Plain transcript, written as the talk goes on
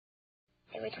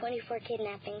There were 24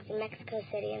 kidnappings in Mexico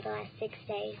City in the last 6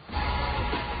 days.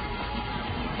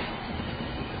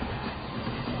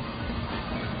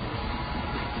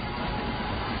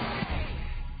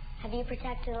 Have you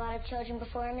protected a lot of children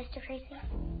before, Mr. Creasy?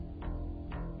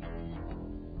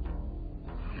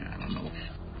 I don't know.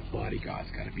 Bodyguards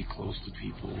gotta be close to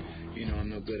people. You know, I'm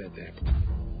no good at that.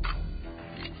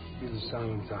 He's a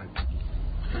silent type.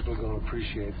 People are gonna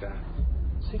appreciate that.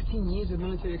 16 years of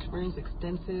military experience,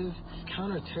 extensive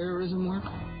counter-terrorism work.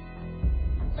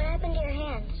 What happened to your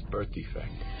hands? Birth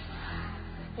defect.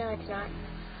 No, it's not.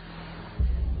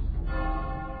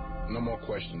 No more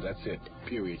questions. That's it.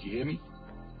 Period. You hear me?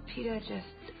 Peter just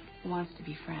wants to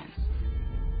be friends.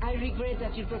 I regret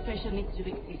that your profession needs to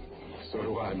exist. So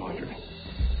do I, Marjorie.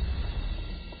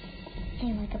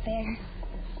 You're like a bear.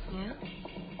 Yeah?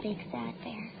 Big, sad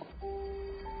bear.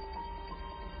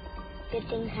 Good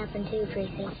things happen too,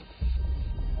 Creasy.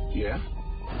 Yeah?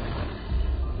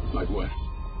 Like what?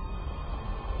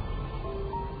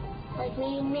 Like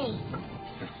meeting me.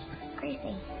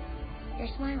 Creasy, you're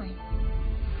smiling.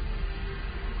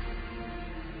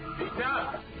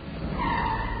 Peter!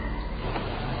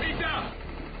 Peter!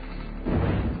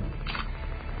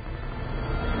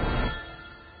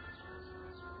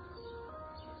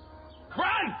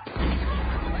 Run!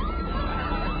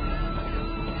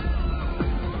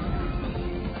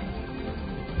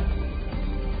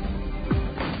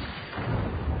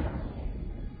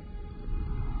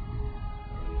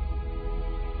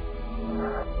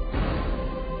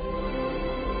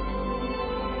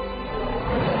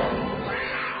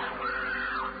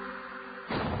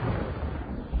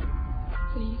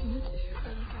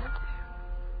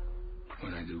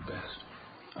 What I do best.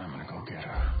 I'm gonna go get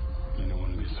her.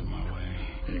 Anyone who gets in my way.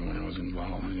 Anyone who's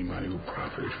involved, anybody who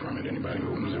profited from it, anybody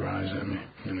who opens their eyes at me,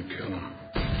 I'm gonna kill them.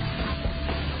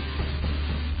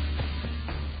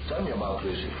 Tell me about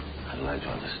Creasy. I'd like to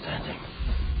understand him.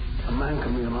 A man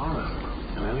can be an honor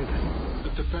in anything.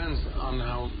 It depends on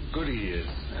how good he is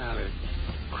at it.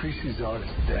 Creasy's art is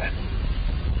dead.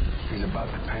 He's about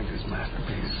to paint his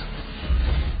masterpiece.